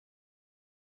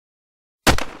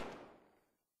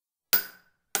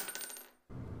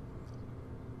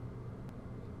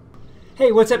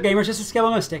Hey, what's up, gamers? This is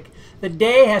Skelomystic. The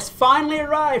day has finally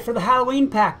arrived for the Halloween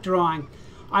pack drawing.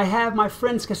 I have my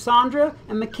friends Cassandra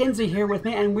and Mackenzie here with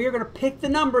me, and we're going to pick the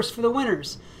numbers for the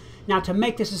winners. Now, to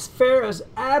make this as fair as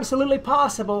absolutely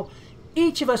possible,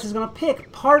 each of us is going to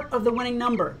pick part of the winning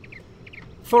number.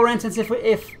 For instance, if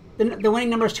the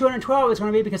winning number is 212, it's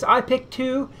going to be because I picked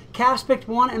 2, Cass picked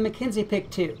 1, and Mackenzie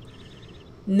picked 2.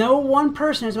 No one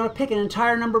person is going to pick an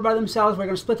entire number by themselves. We're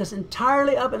going to split this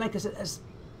entirely up and make this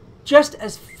just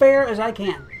as fair as I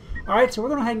can. Alright, so we're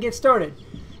going to go ahead and get started.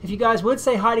 If you guys would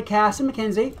say hi to Cass and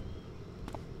Mackenzie.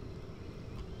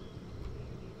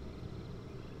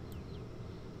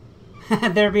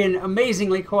 They're being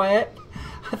amazingly quiet.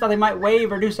 I thought they might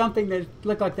wave or do something that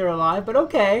looked like they're alive, but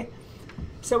okay.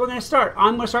 So we're going to start.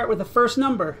 I'm going to start with the first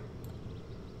number.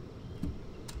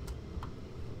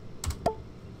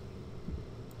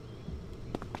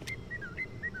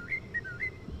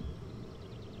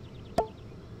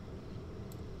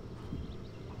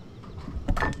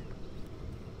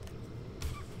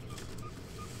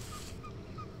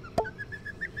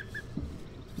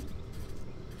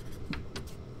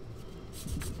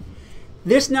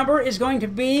 This number is going to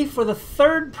be for the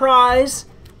third prize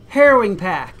Harrowing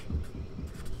pack.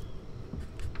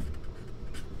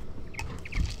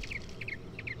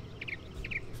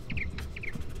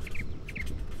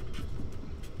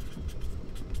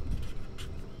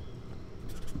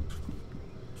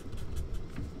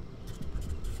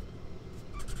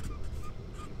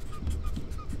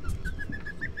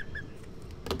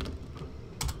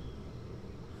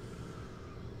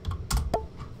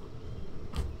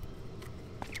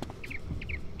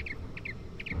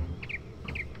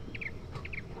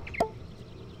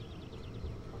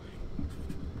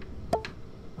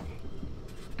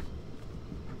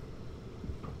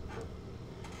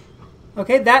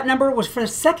 Okay, that number was for the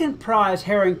second prize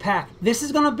Harrowing pack. This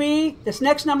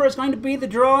next number is going to be the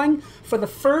drawing for the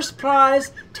first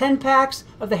prize 10 packs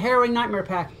of the Harrowing Nightmare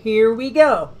pack. Here we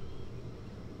go.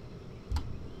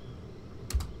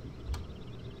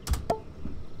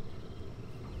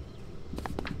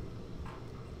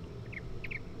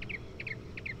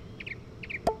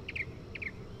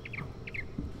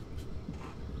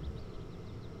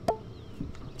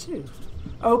 Two.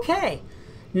 Okay.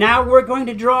 Now we're going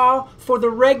to draw for the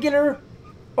regular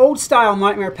old style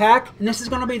Nightmare pack, and this is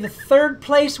going to be the third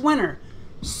place winner.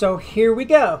 So here we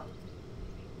go.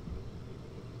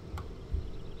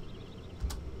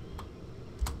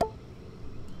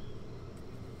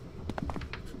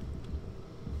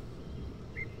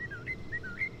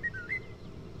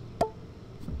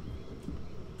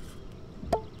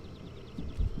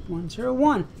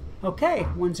 $101. Okay,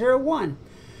 101.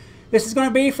 This is going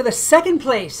to be for the second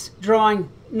place drawing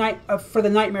for the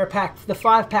Nightmare pack, the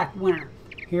 5-pack winner.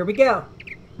 Here we go.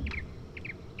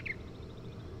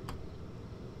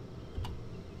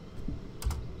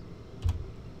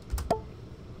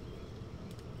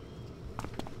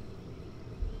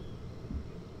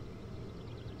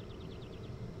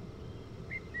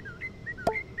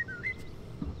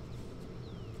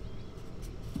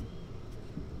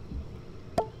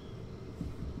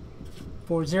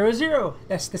 $400.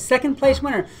 That's the second place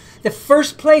winner. The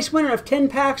first place winner of 10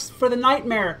 packs for the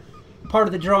Nightmare part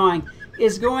of the drawing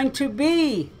is going to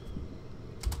be,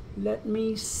 let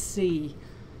me see,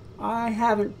 I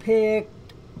haven't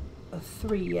picked a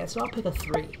 3 yet, so I'll pick a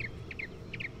 3.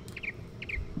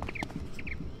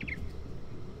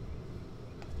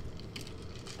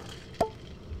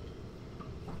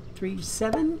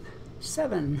 $7.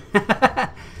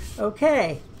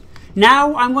 Okay.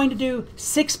 Now I'm going to do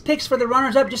 6 picks for the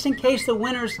runners-up just in case the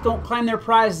winners don't claim their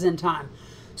prizes in time.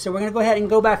 So we're going to go ahead and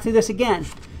go back through this again.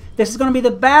 This is going to be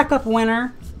the backup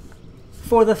winner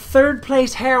for the third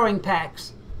place Harrowing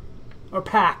packs. Or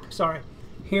pack, sorry.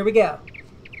 Here we go.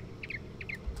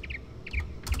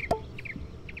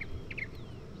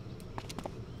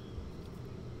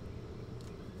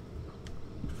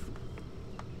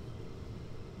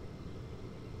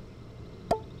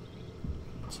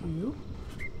 Two.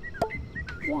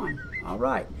 1. All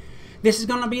right. This is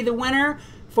going to be the winner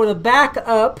for the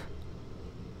backup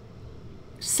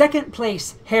second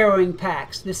place Harrowing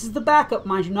packs. This is the backup,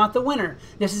 mind you, not the winner.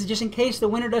 This is just in case the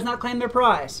winner does not claim their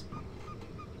prize.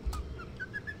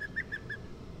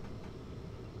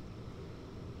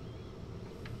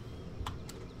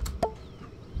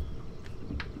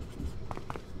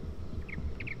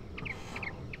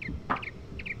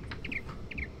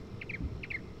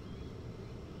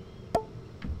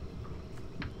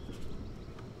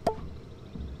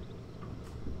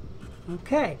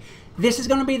 Okay, this is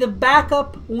going to be the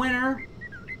backup winner,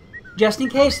 just in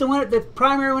case the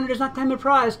primary winner does not claim the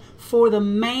prize for the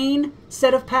main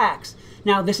set of packs.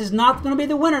 Now, this is not going to be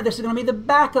the winner. This is going to be the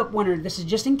backup winner. This is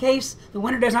just in case the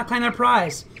winner does not claim their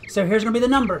prize. So here's going to be the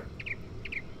number.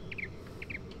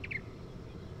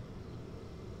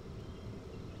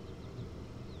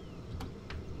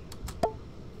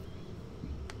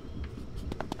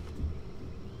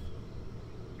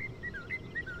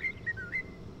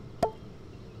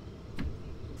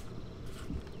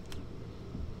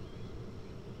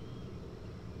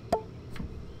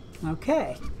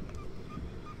 Okay.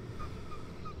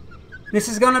 This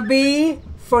is going to be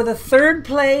for the third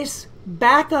place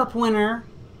backup winner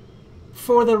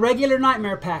for the regular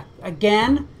Nightmare Pack.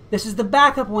 Again, this is the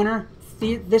backup winner.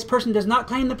 This person does not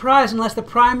claim the prize unless the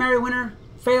primary winner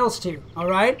fails to. All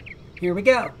right? Here we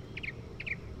go.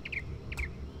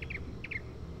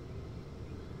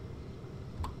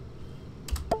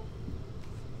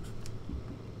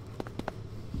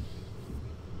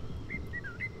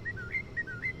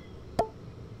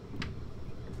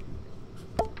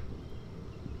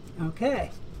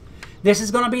 Okay, this is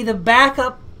going to be the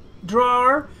backup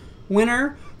drawer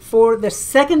winner for the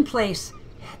second place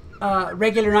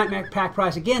regular Nightmare Pack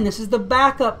prize. Again, this is the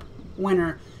backup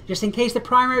winner. Just in case the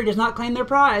primary does not claim their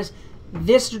prize,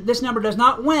 this number does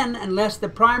not win unless the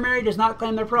primary does not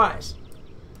claim their prize.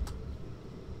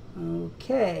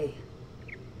 Okay.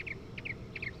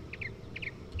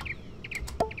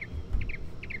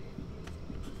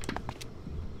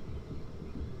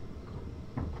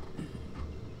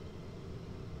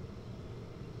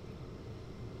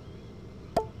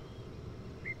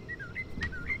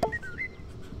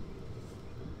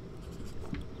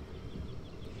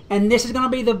 And this is going to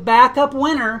be the backup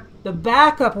winner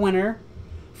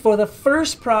for the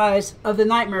first prize of the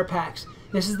Nightmare Packs.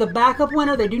 This is the backup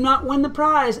winner. They do not win the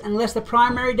prize unless the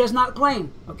primary does not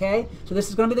claim. Okay? So this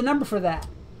is going to be the number for that.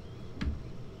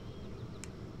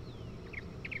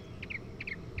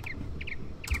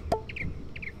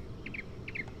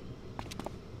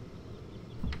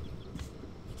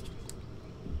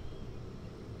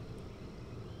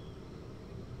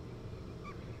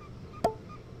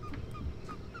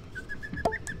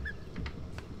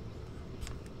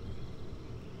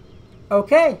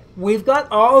 Okay, we've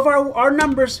got all of our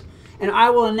numbers, and I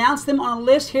will announce them on a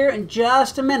list here in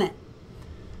just a minute.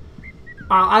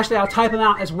 Actually, I'll type them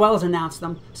out as well as announce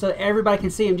them so that everybody can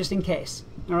see them just in case.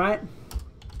 All right?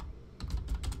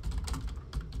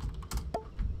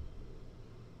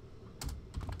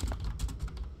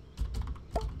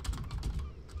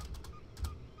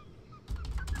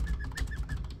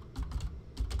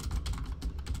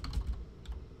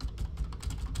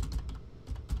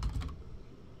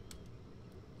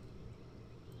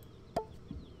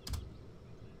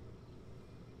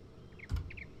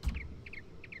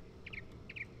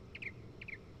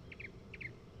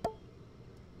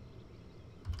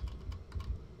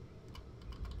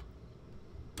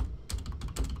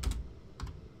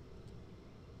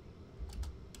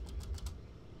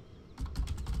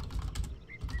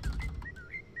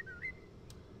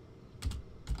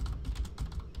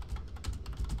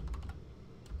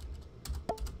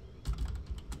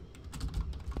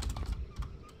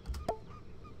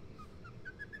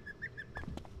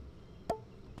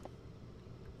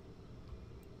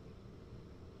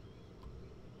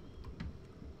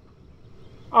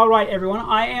 All right, everyone,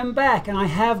 I am back, and I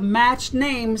have matched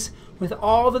names with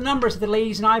all the numbers that the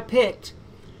ladies and I picked.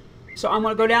 So I'm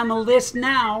going to go down the list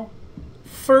now,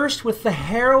 first with the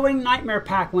Harrowing Nightmare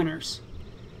Pack winners.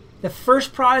 The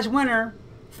first prize winner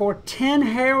for 10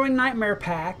 Harrowing Nightmare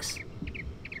Packs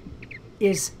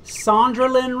is Sandra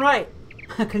Lynn Wright.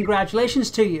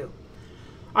 Congratulations to you.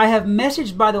 I have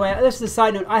messaged, by the way, this is a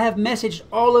side note, I have messaged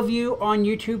all of you on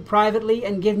YouTube privately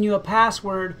and given you a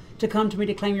password to come to me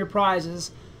to claim your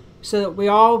prizes, so that we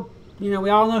all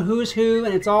know who's who,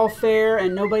 and it's all fair,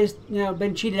 and nobody's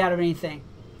been cheated out of anything.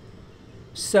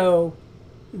 So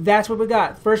that's what we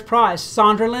got. First prize,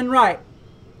 Sandra Lynn Wright.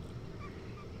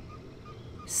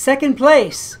 Second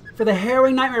place for the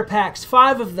Harrowing Nightmare Packs,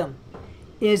 5 of them,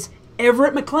 is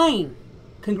Everett McLean.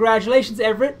 Congratulations,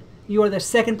 Everett. You are the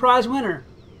second prize winner.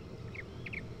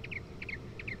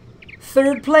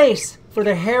 Third place for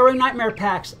the Harrowing Nightmare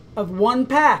Packs of 1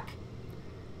 pack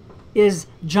is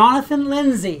Jonathan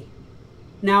Lindsay.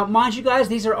 Now, mind you guys,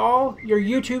 these are all your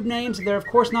YouTube names. They're, of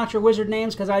course, not your wizard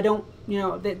names because I don't,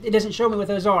 it doesn't show me what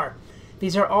those are.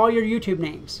 These are all your YouTube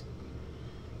names.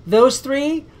 Those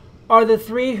 3 are the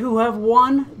 3 who have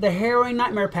won the Harrowing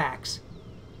Nightmare Packs.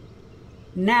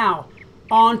 Now,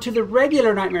 on to the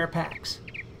regular Nightmare Packs.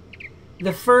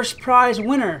 The first prize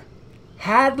winner,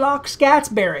 Hadlock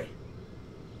Scatsberry.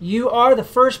 You are the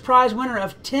first prize winner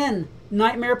of 10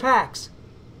 Nightmare Packs.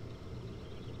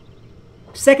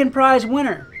 Second prize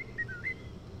winner,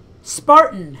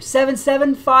 Spartan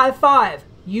 7755.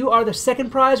 You are the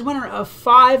second prize winner of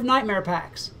 5 Nightmare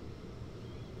Packs.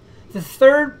 The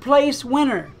third place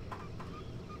winner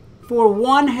for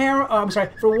one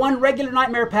regular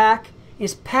Nightmare Pack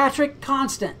is Patrick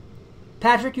Constant.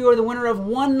 Patrick, you are the winner of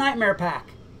 1 Nightmare Pack.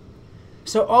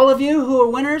 So all of you who are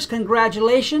winners,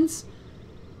 congratulations.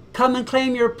 Come and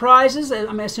claim your prizes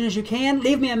as soon as you can.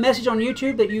 Leave me a message on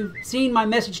YouTube that you've seen my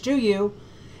message to you,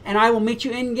 and I will meet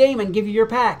you in game and give you your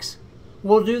packs.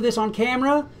 We'll do this on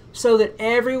camera so that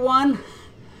everyone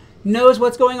knows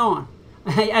what's going on.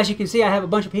 As you can see, I have a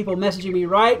bunch of people messaging me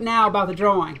right now about the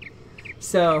drawing.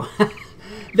 So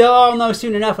they'll all know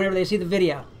soon enough whenever they see the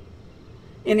video.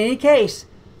 In any case,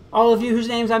 all of you whose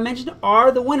names I mentioned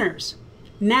are the winners.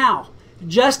 Now,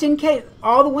 just in case,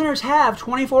 all the winners have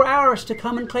 24 hours to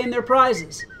come and claim their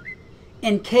prizes.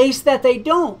 In case that they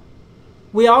don't,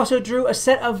 we also drew a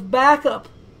set of backup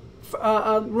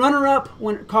runner-up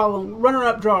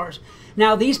drawers.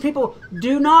 Now, these people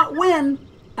do not win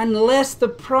unless the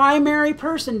primary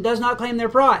person does not claim their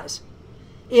prize.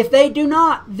 If they do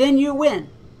not, then you win.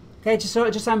 Okay,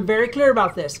 just I'm very clear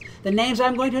about this. The names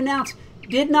I'm going to announce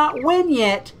did not win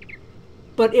yet,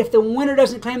 but if the winner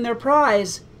doesn't claim their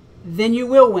prize, then you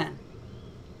will win.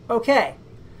 Okay.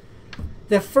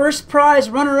 The first prize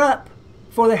runner-up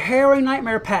for the Harrowing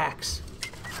Nightmare Packs,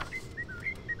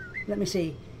 let me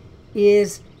see,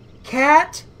 is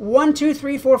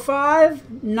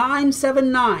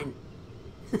Cat12345979.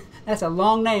 That's a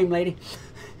long name, lady.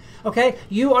 Okay,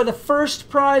 you are the first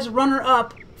prize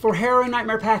runner-up for Harrowing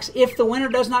Nightmare Packs if the winner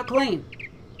does not claim.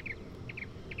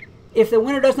 If the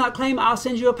winner does not claim, I'll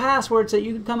send you a password so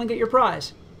you can come and get your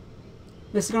prize.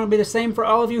 This is going to be the same for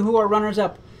all of you who are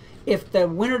runners-up. If the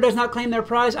winner does not claim their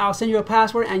prize, I'll send you a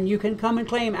password and you can come and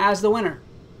claim as the winner.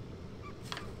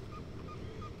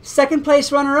 Second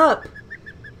place runner-up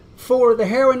for the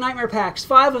Harrowing Nightmare Packs,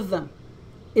 5 of them,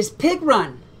 is Pig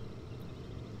Run.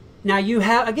 Now you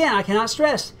have, again, I cannot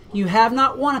stress, you have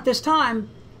not won at this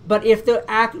time, but if the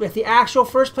actual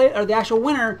first place or the actual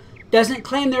winner doesn't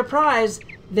claim their prize,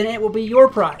 then it will be your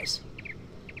prize.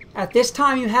 At this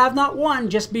time you have not won,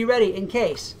 just be ready in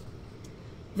case.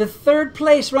 The third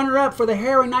place runner-up for the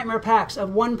Harrowing Nightmare Packs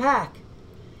of 1 pack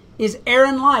is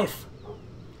Aaron Life.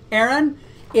 Aaron,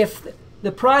 if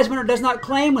the prize winner does not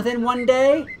claim within 1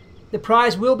 day, the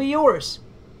prize will be yours.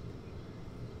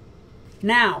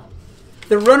 Now,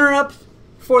 the runner-up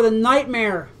for the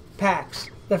Nightmare Packs,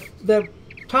 the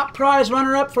top prize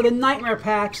runner-up for the Nightmare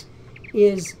Packs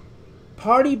is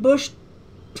Party Bush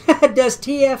Does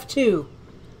TF2.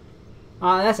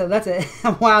 That's a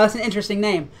wow, that's an interesting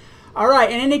name. All right,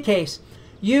 in any case,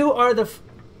 you are the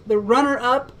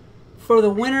runner-up for the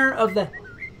winner of the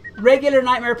regular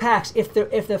Nightmare Packs. If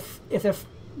the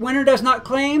winner does not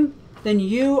claim, then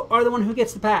you are the one who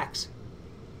gets the packs.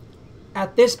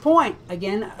 At this point,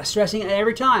 again, stressing it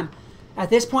every time, at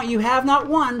this point you have not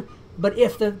won, but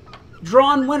if the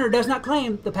drawn winner does not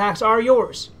claim, the packs are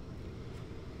yours.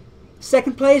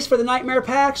 Second place for the Nightmare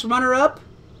Packs, runner-up,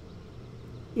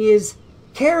 is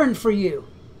Karen for you.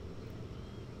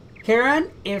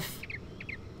 Karen, if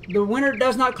the winner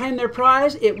does not claim their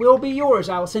prize, it will be yours.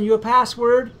 I will send you a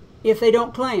password if they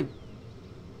don't claim.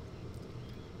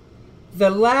 The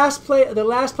last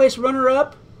place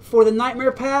runner-up for the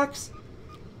Nightmare Packs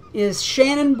is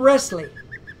Shannon Bresley.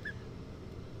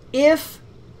 If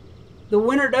the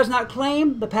winner does not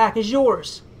claim, the pack is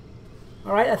yours.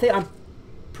 All right, I'm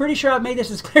pretty sure I've made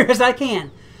this as clear as I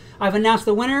can. I've announced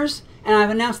the winners, and I've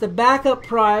announced the backup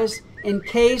prize in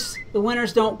case the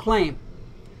winners don't claim.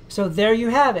 So there you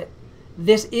have it.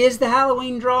 This is the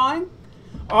Halloween drawing.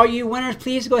 All you winners,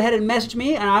 please go ahead and message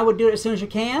me, and I will do it as soon as you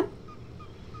can.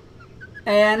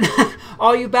 And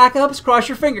all you backups, cross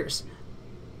your fingers.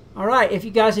 All right, if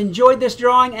you guys enjoyed this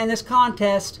drawing and this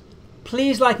contest,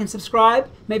 please like and subscribe.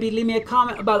 Maybe leave me a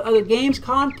comment about other games,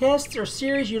 contests, or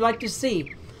series you'd like to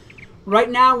see.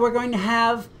 Right now, we're going to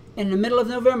have, in the middle of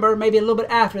November, maybe a little bit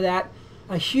after that,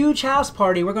 a huge house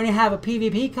party. We're going to have a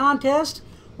PvP contest.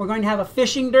 We're going to have a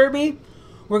fishing derby.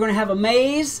 We're going to have a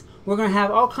maze. We're going to have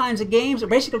all kinds of games.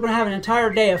 Basically, we're going to have an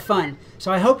entire day of fun.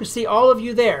 So I hope to see all of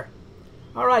you there.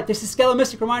 All right, this is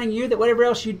Skelemystic reminding you that whatever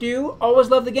else you do, always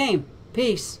love the game.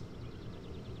 Peace.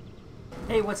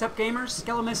 Hey, what's up, gamers?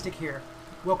 Skelemystic here.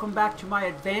 Welcome back to my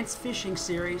advanced fishing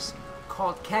series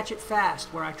called Catch It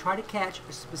Fast, where I try to catch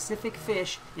a specific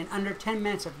fish in under 10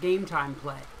 minutes of game time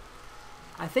play.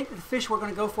 I think the fish we're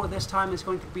going to go for this time is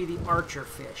going to be the archer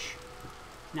fish.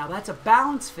 Now, that's a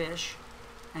balance fish,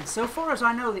 and so far as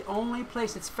I know, the only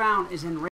place it's found is in